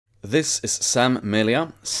This is Sam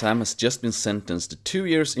Melia. Sam has just been sentenced to 2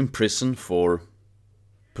 years in prison for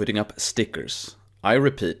putting up stickers. I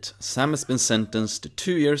repeat, Sam has been sentenced to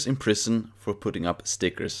 2 years in prison for putting up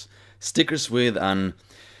stickers. Stickers with an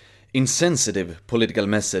insensitive political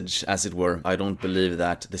message, as it were. I don't believe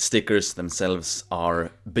that the stickers themselves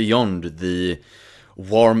are beyond the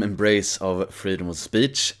warm embrace of freedom of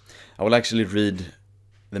speech. I will actually read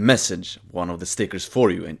the message, one of the stickers for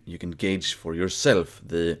you, and you can gauge for yourself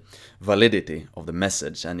the validity of the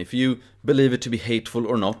message, and if you believe it to be hateful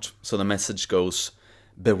or not. So the message goes: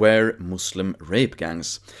 beware Muslim rape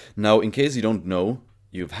gangs. Now, in case you don't know,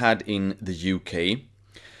 you've had in the UK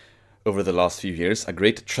over the last few years a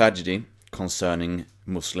great tragedy concerning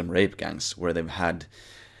Muslim rape gangs, where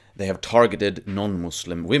they have targeted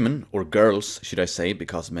non-Muslim women, or girls should I say,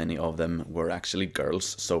 because many of them were actually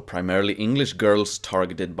girls, so primarily English girls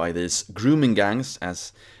targeted by these grooming gangs,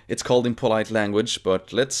 as it's called in polite language,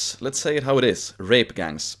 but let's say it how it is: rape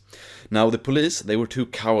gangs. Now, the police, they were too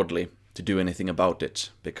cowardly to do anything about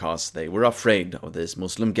it, because they were afraid of these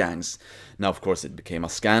Muslim gangs. Now, of course, it became a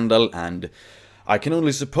scandal, and I can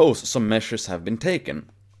only suppose some measures have been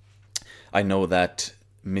taken. I know that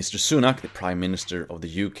Mr. Sunak, the Prime Minister of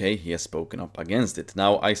the UK, he has spoken up against it.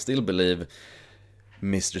 Now, I still believe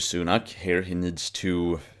Mr. Sunak here, he needs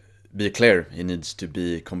to be clear. He needs to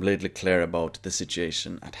be completely clear about the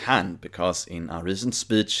situation at hand, because in a recent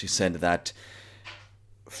speech he said that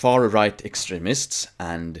far-right extremists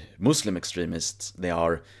and Muslim extremists, they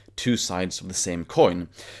are two sides of the same coin.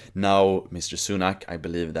 Now, Mr. Sunak, I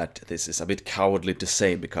believe that this is a bit cowardly to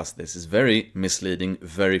say, because this is very misleading,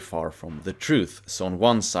 very far from the truth. So on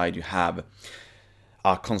one side you have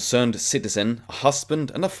a concerned citizen, a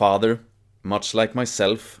husband and a father, much like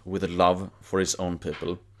myself, with a love for his own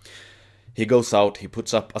people. He goes out, he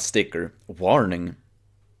puts up a sticker warning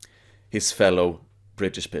his fellow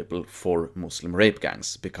British people for Muslim rape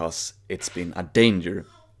gangs, because it's been a danger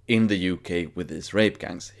in the UK with these rape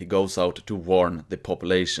gangs. He goes out to warn the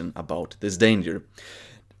population about this danger,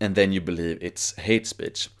 and then you believe it's hate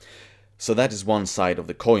speech. So that is one side of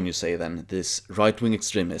the coin, you say then, this right-wing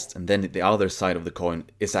extremists, and then the other side of the coin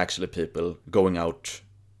is actually people going out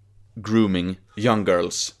grooming young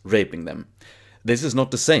girls, raping them. This is not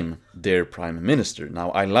the same, dear Prime Minister. Now,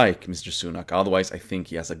 I like Mr. Sunak, otherwise I think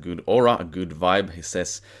he has a good aura, a good vibe, he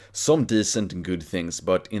says some decent and good things,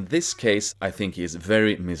 but in this case I think he is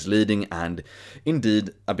very misleading and indeed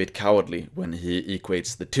a bit cowardly when he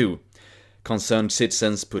equates the two. Concerned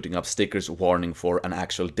citizens putting up stickers warning for an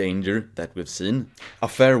actual danger that we've seen, a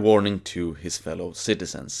fair warning to his fellow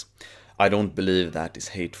citizens. I don't believe that is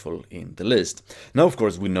hateful in the least. Now, of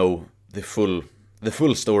course, we know the full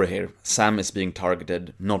story here. Sam is being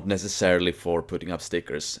targeted not necessarily for putting up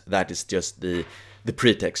stickers. That is just the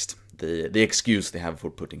pretext, the excuse they have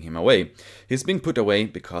for putting him away. He's being put away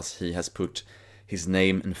because he has put his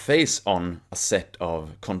name and face on a set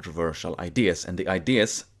of controversial ideas. And the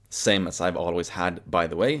ideas, same as I've always had, by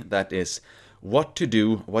the way, that is what to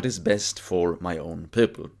do, what is best for my own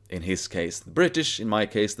people. In his case, the British, in my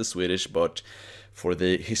case, the Swedish, but for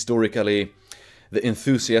the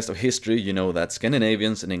enthusiast of history, you know that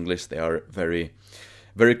Scandinavians and English, they are very,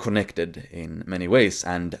 very connected in many ways.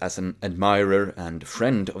 And as an admirer and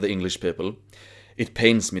friend of the English people, it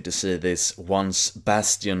pains me to see this once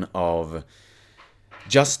bastion of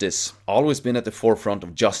justice, always been at the forefront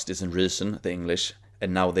of justice and reason, the English,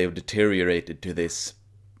 and now they've deteriorated to this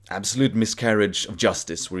absolute miscarriage of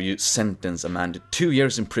justice, where you sentence a man to 2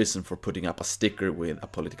 years in prison for putting up a sticker with a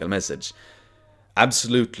political message.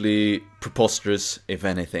 Absolutely preposterous, if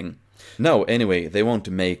anything. No, anyway, they want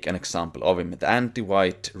to make an example of him. The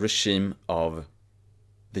anti-white regime of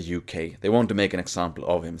the UK, they want to make an example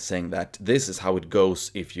of him, saying that this is how it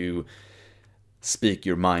goes if you speak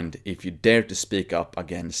your mind, if you dare to speak up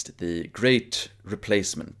against the great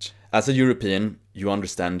replacement. As a European, you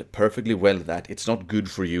understand perfectly well that it's not good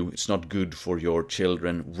for you, it's not good for your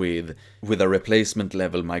children with a replacement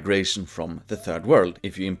level migration from the third world.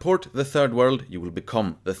 If you import the third world, you will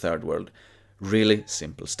become the third world. Really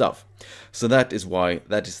simple stuff. So that is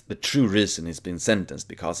the true reason he's been sentenced,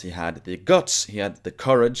 because he had the guts, he had the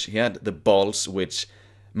courage, he had the balls, which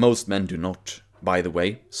most men do not, by the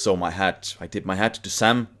way. So I tip my hat to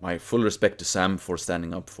Sam, my full respect to Sam for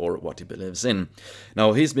standing up for what he believes in.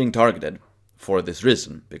 Now, he's being targeted for this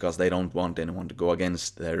reason, because they don't want anyone to go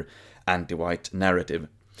against their anti-white narrative.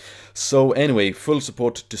 So anyway, full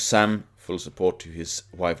support to Sam, full support to his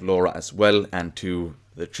wife Laura as well, and to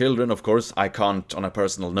the children, of course. I can't, on a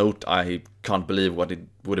personal note, I can't believe what it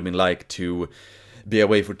would have been like to be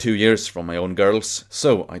away for 2 years from my own girls.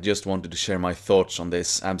 So I just wanted to share my thoughts on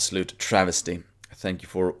this absolute travesty. Thank you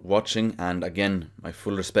for watching, and again, my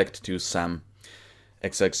full respect to Sam.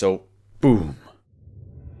 XXO. Boom.